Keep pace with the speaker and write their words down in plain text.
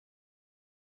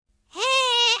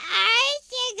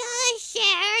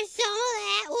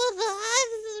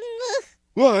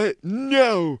What?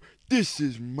 No! This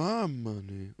is my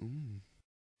money.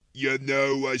 You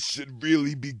know, I should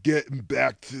really be getting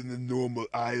back to the normal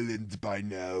island by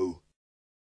now.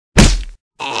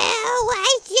 Oh,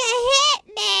 why'd you hit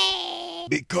me?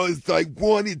 Because I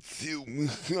wanted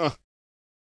to.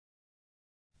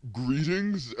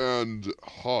 Greetings and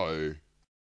hi.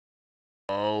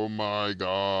 Oh my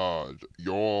god,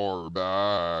 you're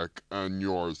back and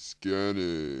you're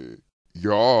skinny.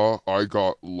 Yeah, I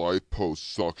got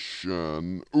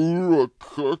liposuction. Ooh, a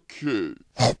cookie.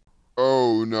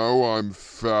 Oh, now I'm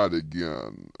fat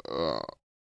again. Oh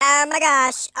my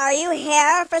gosh, are you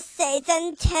here for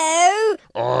season 2?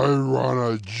 I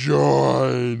wanna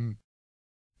join.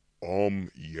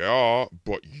 Yeah,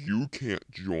 but you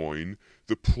can't join.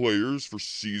 The players for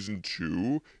season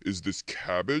 2 is this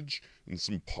Cabbage and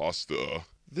some pasta.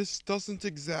 This doesn't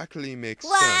exactly make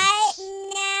What? sense. No!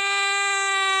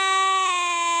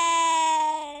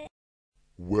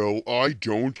 Well, I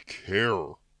don't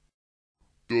care.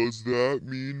 Does that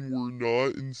mean we're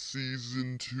not in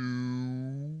season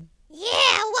 2?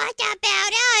 Yeah, what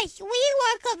about us? We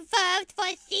were confirmed for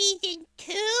season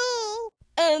 2.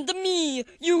 And me,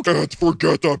 you Can't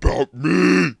forget about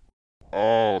me!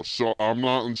 Oh, so I'm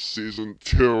not in season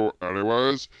 2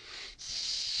 anyways.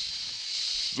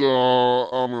 So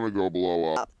I'm gonna go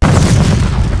blow up.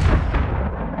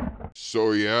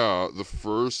 So yeah, the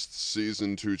first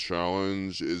season 2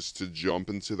 challenge is to jump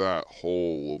into that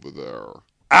hole over there.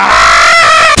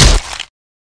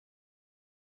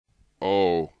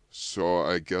 Oh, so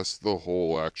I guess the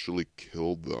hole actually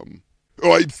killed them.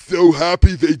 I'm so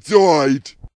happy they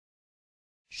died!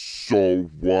 So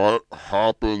what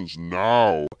happens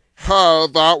now?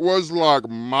 That was like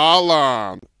my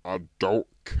line. I don't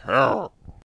care.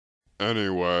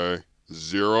 Anyway,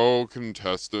 0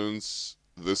 contestants.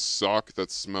 This sock that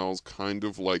smells kind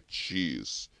of like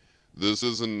cheese. This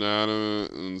is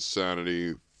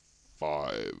Ensanetay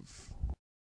 5.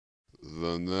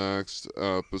 The next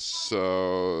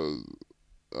episode,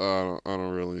 I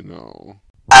don't really know.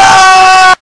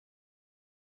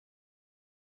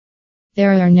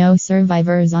 There are no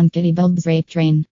survivors on Kitty Bulb's rape train.